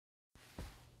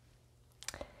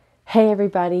Hey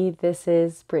everybody, this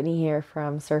is Brittany here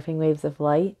from Surfing Waves of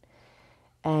Light,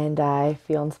 and I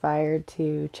feel inspired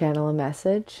to channel a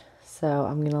message, so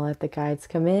I'm going to let the guides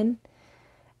come in.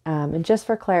 And just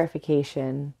for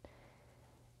clarification,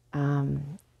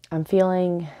 I'm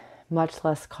feeling much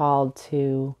less called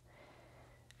to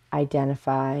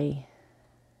identify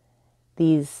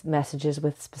these messages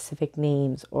with specific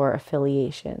names or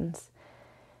affiliations.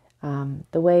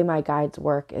 The way my guides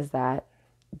work is that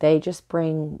they just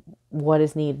bring what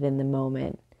is needed in the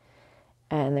moment.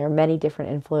 And there are many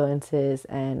different influences,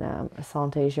 and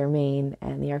Asante Germain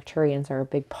and the Arcturians are a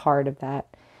big part of that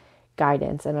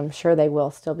guidance. And I'm sure they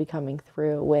will still be coming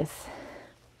through with,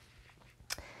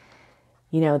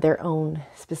 their own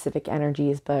specific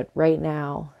energies. But right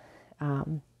now,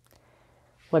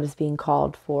 what is being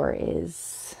called for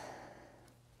is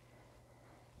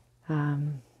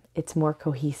it's more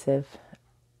cohesive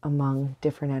among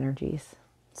different energies.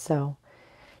 So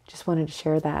just wanted to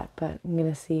share that, but I'm going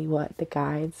to see what the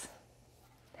guides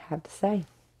have to say.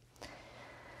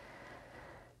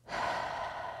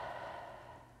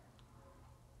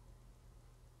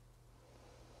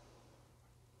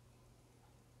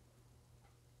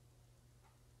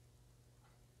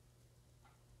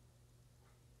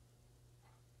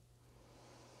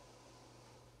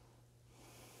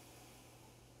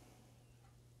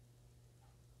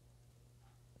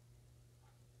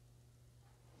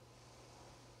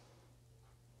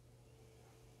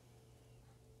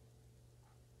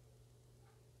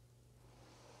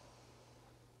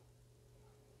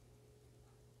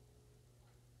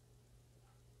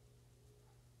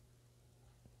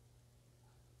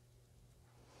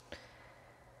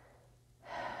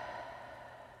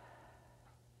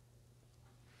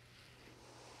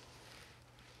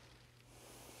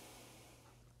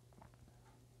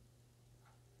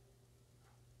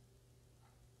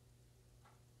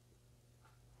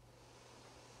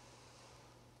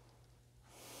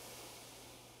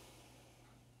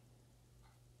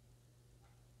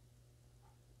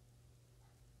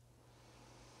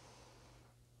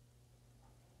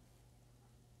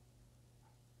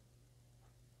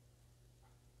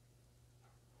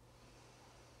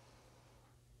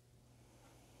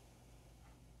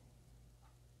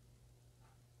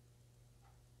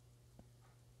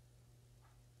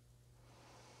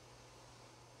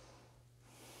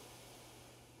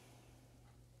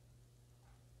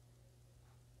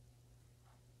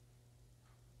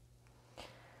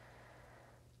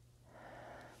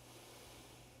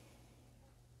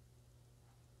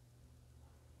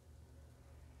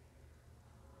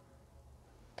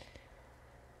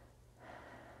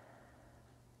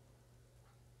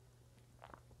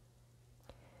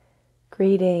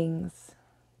 Greetings,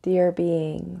 dear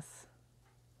beings.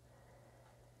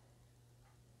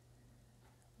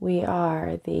 We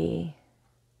are the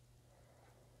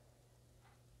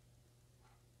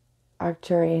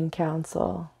Arcturian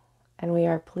Council, and we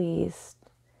are pleased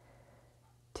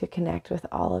to connect with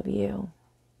all of you.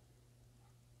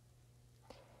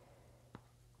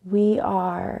 We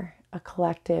are a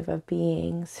collective of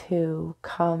beings who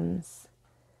comes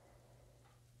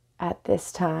at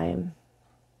this time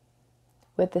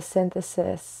with the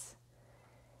synthesis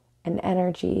and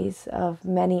energies of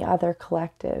many other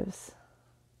collectives.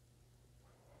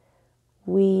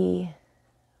 We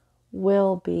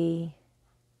will be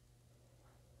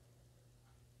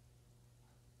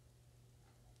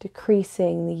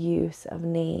decreasing the use of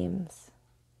names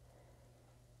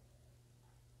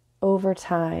over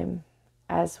time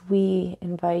as we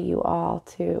invite you all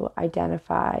to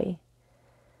identify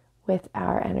with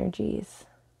our energies.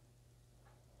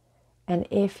 And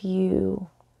if you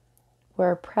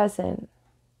were present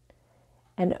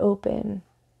and open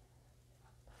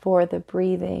for the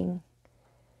breathing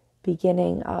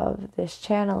beginning of this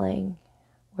channeling,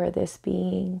 where this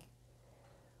being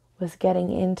was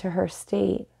getting into her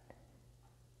state,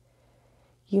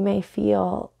 you may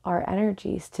feel our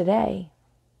energies today.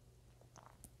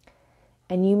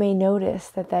 And you may notice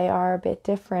that they are a bit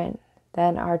different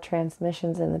than our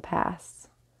transmissions in the past.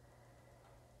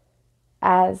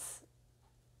 As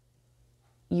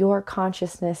your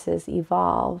consciousnesses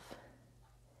evolve,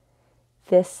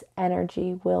 this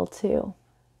energy will too.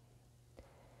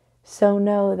 So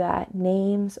know that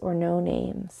names or no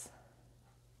names,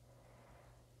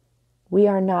 we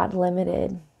are not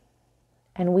limited,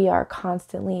 and we are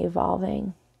constantly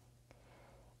evolving.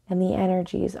 And the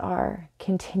energies are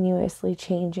continuously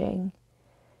changing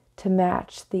to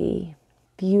match the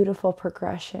beautiful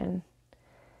progression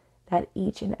that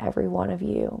each and every one of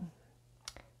you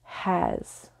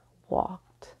has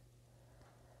walked.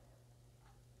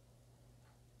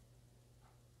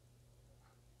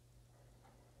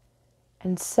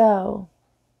 And so,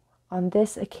 on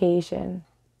this occasion,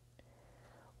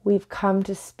 we've come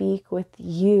to speak with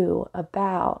you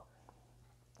about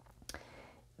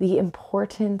the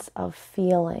importance of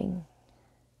feeling.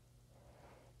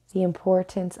 The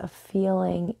importance of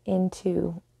feeling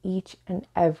into each and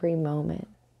every moment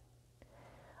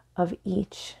of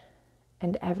each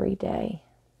and every day.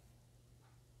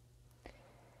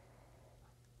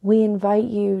 We invite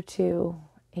you to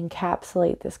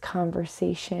encapsulate this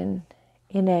conversation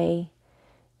in a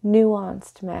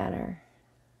nuanced manner,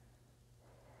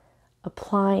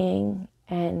 applying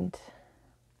and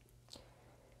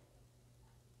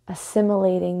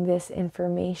assimilating this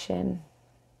information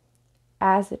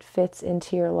as it fits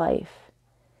into your life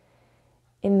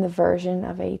in the version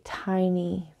of a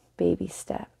tiny baby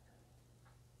step.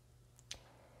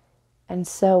 And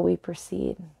so we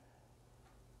proceed.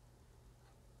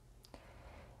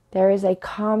 There is a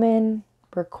common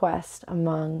request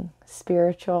among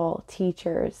spiritual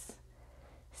teachers,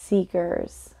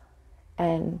 seekers,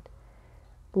 and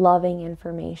loving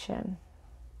information.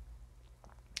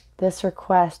 This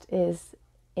request is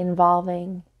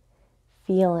involving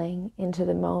feeling into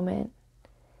the moment,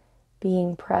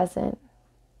 being present,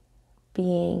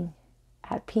 being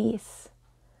at peace.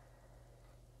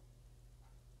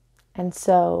 And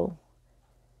so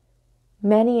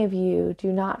many of you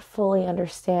do not fully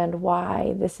understand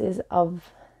why this is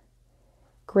of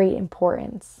great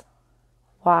importance,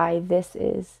 why this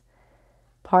is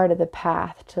part of the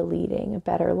path to leading a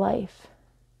better life.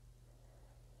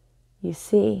 You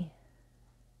see,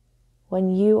 when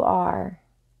you are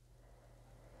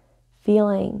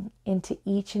feeling into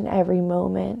each and every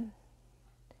moment,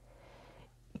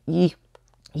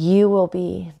 you will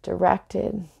be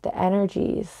directed the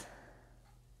energies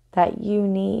that you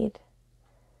need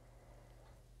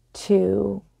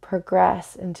to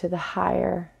progress into the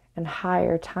higher and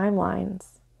higher timelines.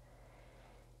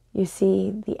 You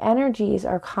see, the energies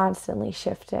are constantly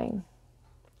shifting.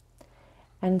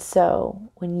 And so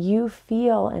when you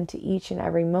feel into each and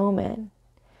every moment,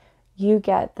 you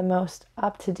get the most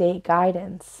up-to-date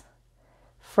guidance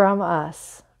from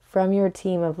us, from your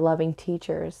team of loving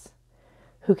teachers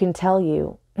who can tell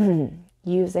you,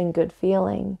 using good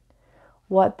feeling,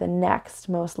 what the next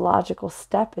most logical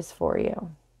step is for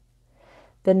you.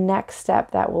 The next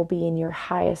step that will be in your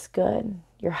highest good,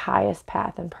 your highest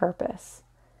path and purpose.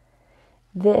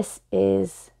 This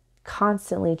is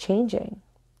constantly changing.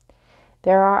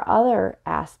 There are other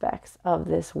aspects of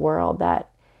this world that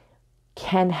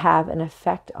can have an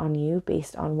effect on you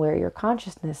based on where your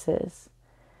consciousness is.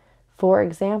 For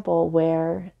example,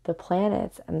 where the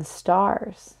planets and the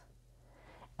stars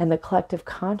and the collective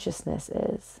consciousness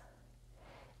is.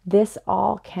 This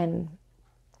all can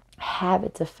have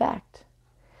its effect.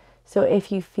 So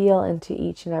if you feel into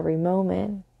each and every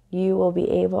moment, you will be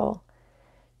able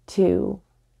to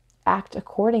act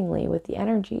accordingly with the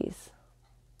energies.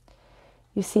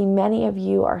 You see, many of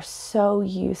you are so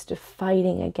used to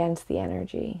fighting against the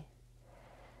energy.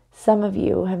 Some of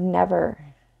you have never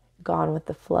gone with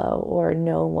the flow or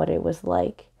known what it was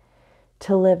like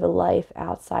to live a life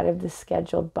outside of the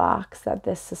scheduled box that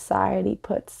this society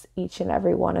puts each and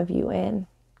every one of you in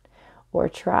or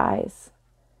tries.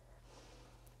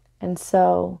 And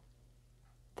so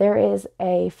there is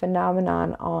a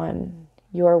phenomenon on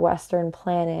your Western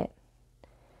planet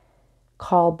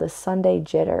called the Sunday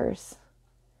jitters.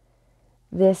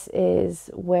 This is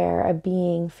where a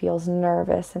being feels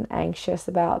nervous and anxious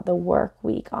about the work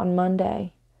week on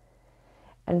Monday.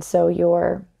 And so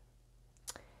your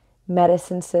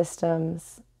medicine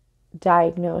systems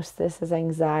diagnose this as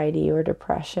anxiety or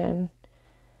depression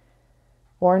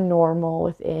or normal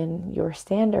within your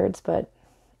standards. But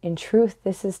in truth,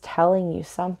 this is telling you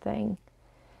something.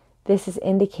 This is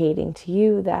indicating to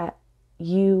you that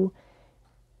you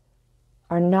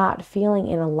are not feeling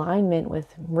in alignment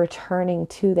with returning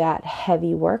to that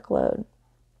heavy workload.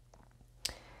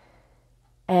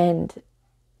 And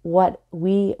what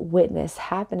we witness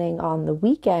happening on the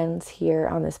weekends here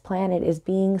on this planet is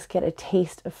beings get a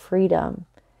taste of freedom.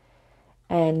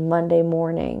 And Monday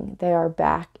morning, they are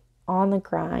back on the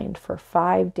grind for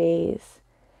 5 days,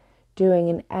 doing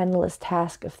an endless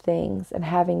task of things and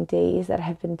having days that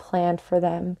have been planned for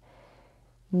them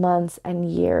months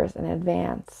and years in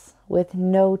advance, with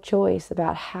no choice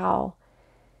about how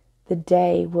the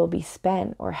day will be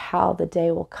spent or how the day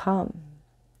will come.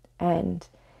 And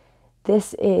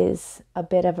this is a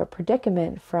bit of a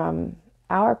predicament from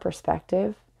our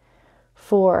perspective,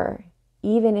 for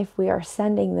even if we are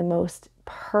sending the most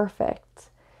perfect,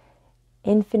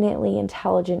 infinitely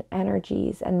intelligent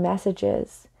energies and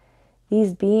messages,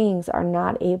 these beings are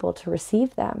not able to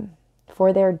receive them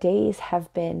for their days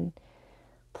have been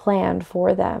planned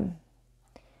for them.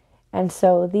 And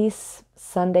so these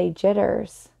Sunday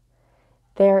jitters,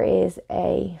 there is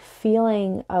a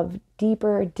feeling of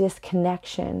deeper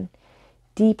disconnection,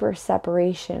 deeper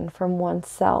separation from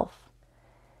oneself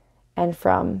and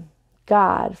from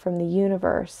God, from the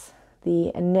universe,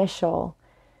 the initial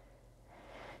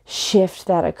shift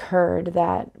that occurred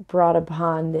that brought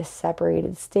upon this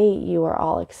separated state you are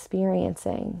all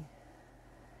experiencing.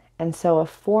 And so a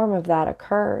form of that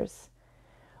occurs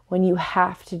when you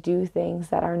have to do things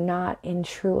that are not in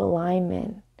true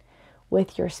alignment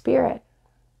with your spirit.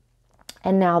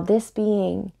 And now this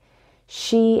being,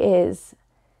 she is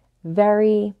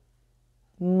very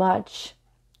much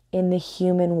in the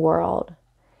human world.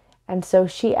 And so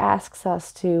she asks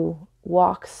us to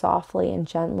walk softly and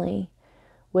gently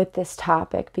with this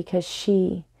topic, because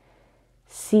she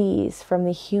sees from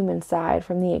the human side,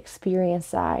 from the experience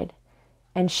side,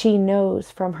 and she knows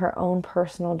from her own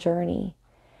personal journey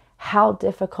how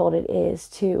difficult it is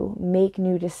to make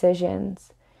new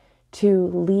decisions, to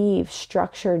leave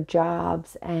structured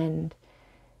jobs and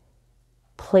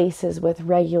places with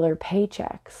regular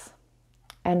paychecks.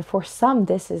 And for some,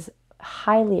 this is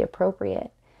highly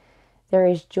appropriate. There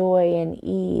is joy and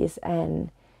ease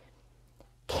and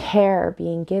care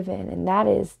being given, and that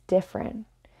is different.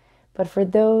 But for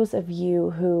those of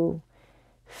you who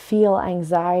feel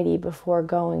anxiety before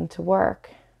going to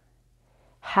work,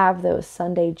 have those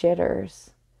Sunday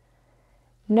jitters,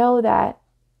 know that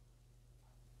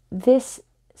this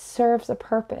serves a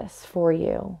purpose for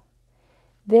you.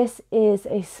 This is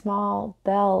a small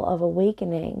bell of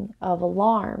awakening, of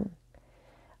alarm,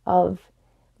 of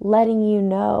letting you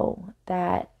know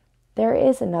that there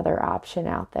is another option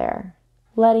out there,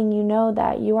 letting you know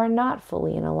that you are not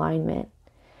fully in alignment,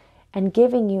 and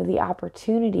giving you the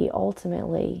opportunity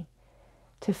ultimately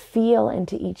to feel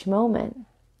into each moment.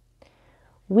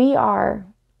 We are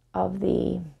of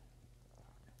the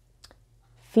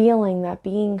feeling that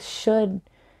beings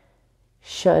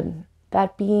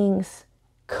that beings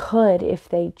could, if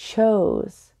they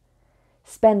chose,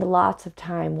 spend lots of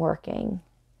time working,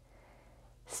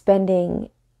 spending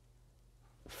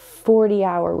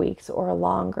 40-hour weeks or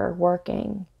longer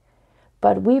working.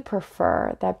 But we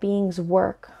prefer that beings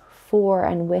work for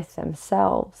and with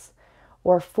themselves,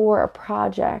 or for a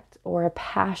project or a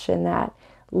passion that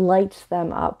lights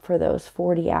them up for those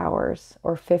 40 hours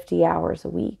or 50 hours a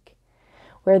week,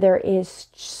 where there is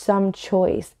some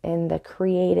choice in the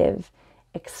creative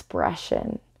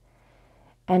expression,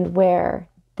 and where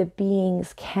the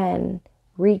beings can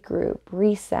regroup,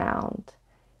 resound,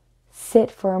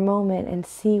 sit for a moment and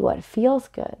see what feels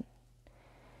good.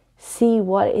 See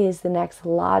what is the next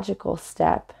logical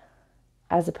step,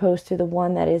 as opposed to the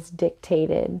one that is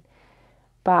dictated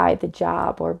by the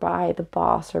job or by the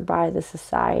boss or by the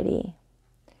society.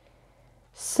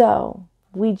 So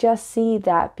we just see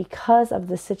that because of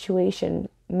the situation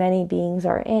many beings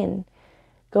are in,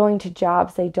 going to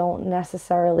jobs they don't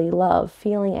necessarily love,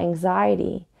 feeling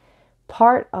anxiety,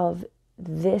 part of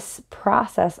this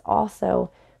process also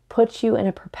puts you in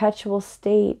a perpetual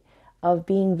state of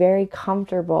being very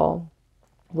comfortable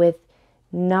with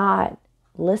not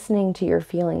listening to your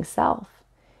feeling self.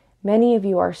 Many of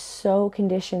you are so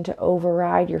conditioned to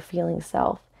override your feeling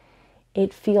self.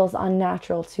 It feels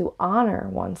unnatural to honor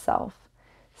oneself.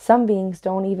 Some beings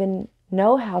don't even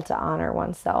know how to honor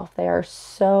oneself. They are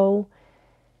so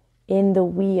in the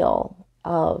wheel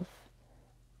of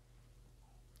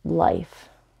life,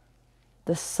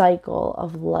 the cycle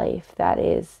of life that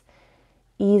is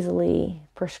easily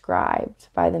prescribed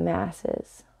by the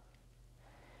masses.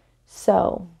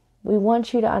 So we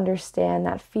want you to understand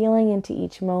that feeling into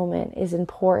each moment is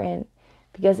important,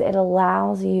 because it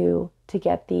allows you to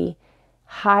get the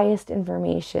highest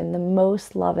information, the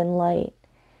most love and light,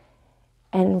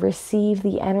 and receive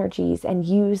the energies and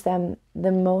use them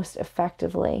the most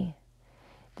effectively.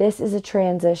 This is a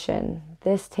transition.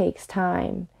 This takes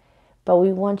time. But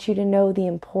we want you to know the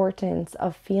importance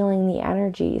of feeling the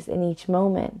energies in each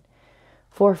moment.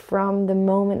 For from the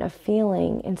moment of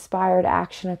feeling, inspired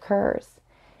action occurs.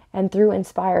 And through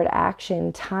inspired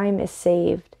action, time is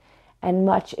saved and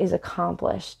much is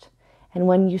accomplished. And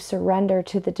when you surrender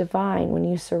to the divine, when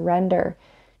you surrender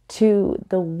to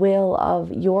the will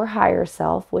of your higher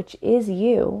self, which is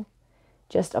you,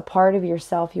 just a part of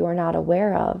yourself you are not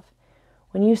aware of,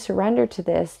 when you surrender to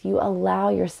this, you allow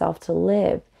yourself to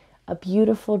live a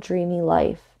beautiful, dreamy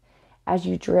life as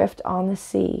you drift on the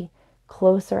sea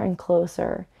closer and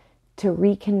closer to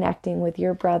reconnecting with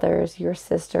your brothers, your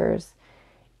sisters,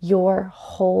 your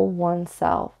whole one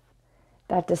self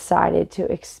that decided to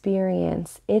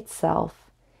experience itself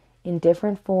in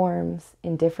different forms,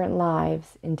 in different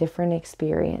lives, in different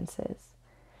experiences.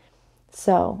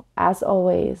 So, as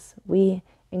always, we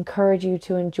encourage you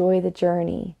to enjoy the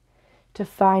journey, to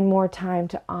find more time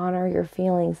to honor your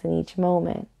feelings in each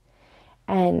moment,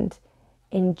 and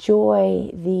enjoy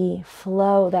the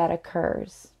flow that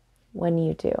occurs when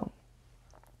you do.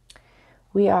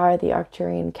 We are the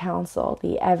Arcturian Council,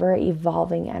 the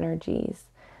ever-evolving energies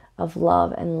of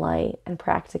love and light and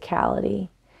practicality,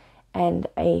 and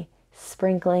a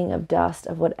sprinkling of dust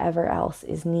of whatever else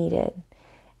is needed.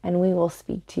 And we will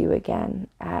speak to you again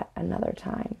at another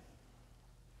time.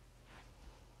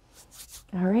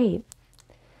 All right.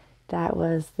 That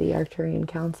was the Arcturian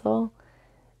Council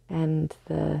and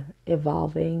the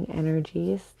evolving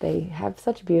energies. They have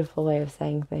such a beautiful way of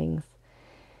saying things.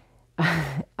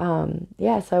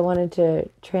 So I wanted to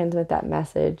transmit that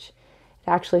message. It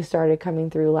actually started coming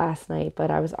through last night,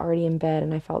 but I was already in bed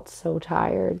and I felt so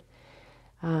tired.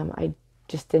 I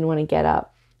just didn't want to get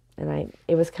up, and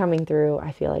it was coming through,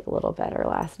 I feel like, a little better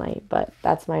last night, but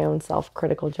that's my own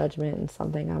self-critical judgment and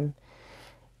something I'm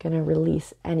going to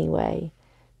release anyway.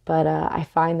 But I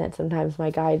find that sometimes my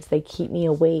guides, they keep me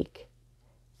awake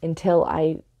until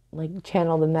I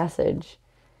channel the message.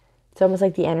 It's almost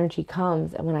like the energy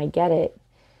comes, and when I get it,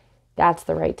 that's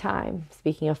the right time.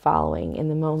 Speaking of following in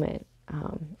the moment,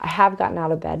 I have gotten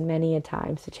out of bed many a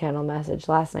times to channel message.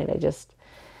 Last night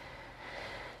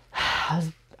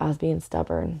I was being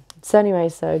stubborn. So anyway,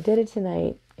 so I did it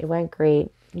tonight. It went great.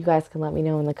 You guys can let me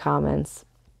know in the comments.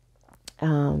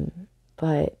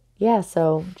 But yeah,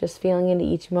 so just feeling into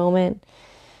each moment.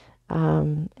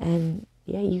 And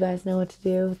yeah, you guys know what to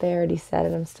do. They already said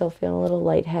it. I'm still feeling a little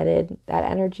lightheaded. That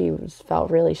energy felt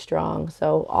really strong.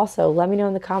 So also let me know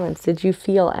in the comments, did you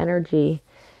feel energy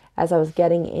as I was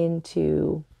getting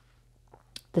into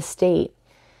the state?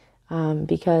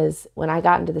 Because when I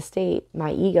got into the state,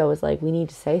 my ego was like, we need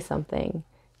to say something.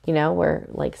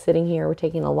 We're sitting here, we're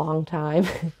taking a long time.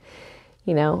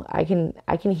 I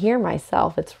can hear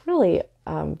myself. It's really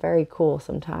very cool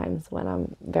sometimes when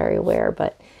I'm very aware,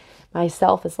 but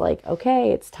myself is like,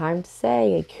 okay, it's time to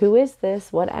say, who is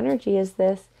this? What energy is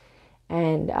this?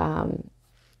 And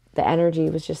the energy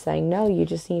was just saying, no, you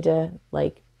just need to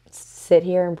sit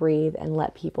here and breathe and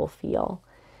let people feel.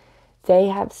 They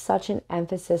have such an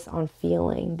emphasis on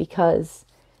feeling because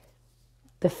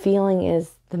the feeling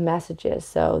is the messages.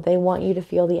 So they want you to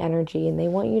feel the energy and they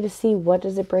want you to see, what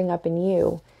does it bring up in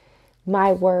you?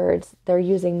 My words, they're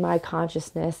using my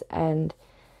consciousness, and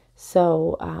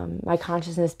so my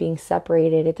consciousness being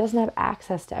separated, it doesn't have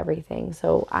access to everything.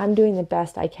 So I'm doing the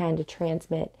best I can to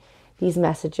transmit these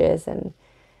messages, and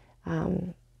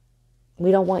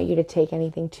we don't want you to take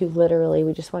anything too literally.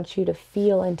 We just want you to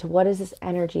feel into, what is this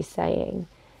energy saying?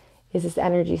 Is this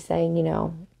energy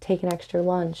saying, take an extra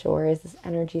lunch? Or is this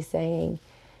energy saying,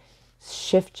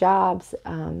 shift jobs?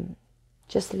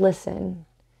 Just listen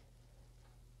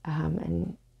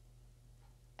and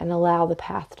allow the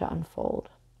path to unfold.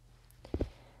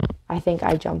 I think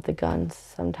I jump the guns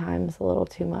sometimes a little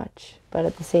too much, but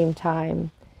at the same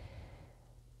time,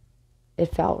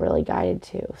 it felt really guided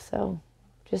too. So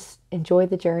just enjoy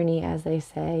the journey, as they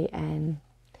say, and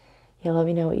let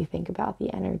me know what you think about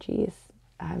the energies.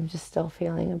 I'm just still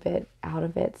feeling a bit out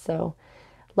of it. So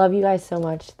love you guys so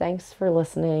much. Thanks for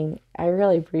listening. I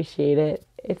really appreciate it.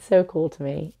 It's so cool to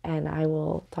me, and I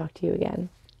will talk to you again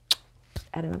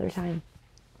at another time.